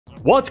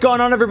What's going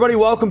on, everybody?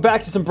 Welcome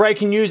back to some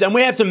breaking news, and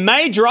we have some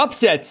major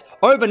upsets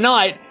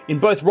overnight in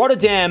both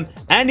Rotterdam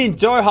and in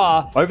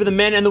Doha over the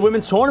men and the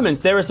women's tournaments.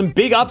 There are some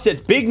big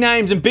upsets, big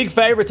names, and big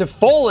favorites have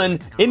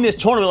fallen in this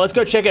tournament. Let's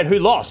go check out who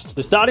lost.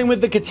 So starting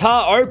with the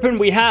Qatar Open,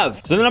 we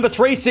have the number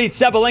 3 seed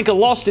Sabalenka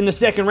lost in the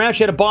second round.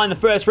 She had a bye in the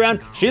first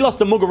round. She lost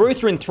to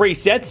Muguruza in 3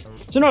 sets.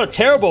 So not a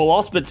terrible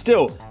loss, but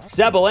still,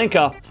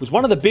 Sabalenka was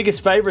one of the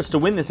biggest favorites to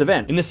win this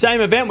event. In the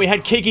same event, we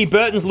had Kiki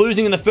Bertens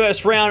losing in the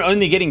first round,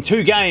 only getting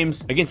 2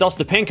 games against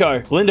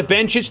Ostapenko. Belinda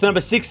Bencic, the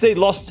number 6 seed,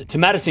 lost to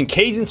Madison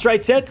Keys in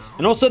straight sets.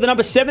 And also the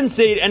number 7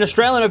 seed and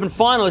Australian Open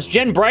finalist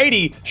Jen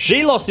Brady,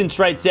 she lost in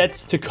straight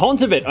sets to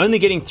Kontaveit, only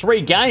getting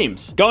 3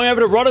 games. Going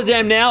over to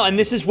Rotterdam now, and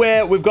this is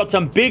where we've got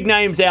some big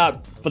names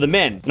out for the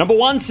men. Number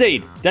 1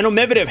 seed, Daniil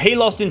Medvedev, he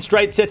lost in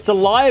straight sets to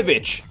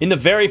Lajovic in the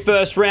very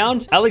first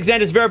round.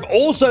 Alexander Zverev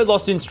also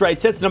lost in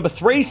straight sets. Number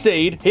 3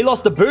 seed, he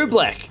lost to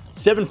Bublik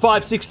 7-5,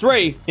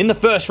 6-3 in the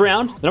first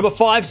round. The number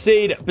 5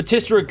 seed,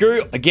 Batista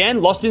Agut,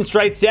 again, lost in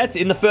straight sets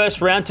in the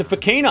first round to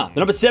Fokina. The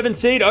number 7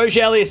 seed,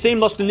 Auger-Aliassime,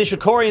 lost to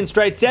Nishikori in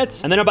straight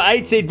sets. And the number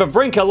 8 seed,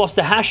 Wawrinka, lost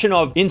to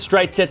Khachanov in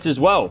straight sets as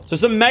well. So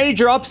some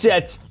major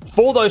upsets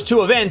for those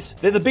 2 events.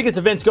 They're the biggest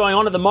events going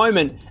on at the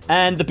moment,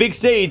 and the big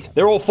seeds,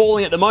 they're all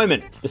falling at the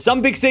moment. There's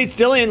some big seeds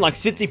still in, like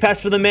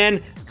Tsitsipas for the men,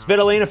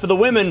 Svitolina for the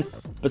women,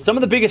 but some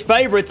of the biggest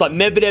favorites, like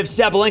Medvedev,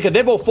 Sabalenka,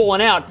 they've all fallen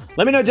out.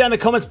 Let me know down in the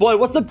comments below,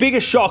 what's the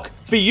biggest shock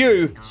for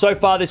you so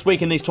far this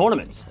week in these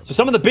tournaments? So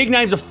some of the big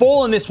names have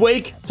fallen this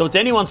week, so it's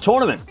anyone's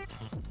tournament.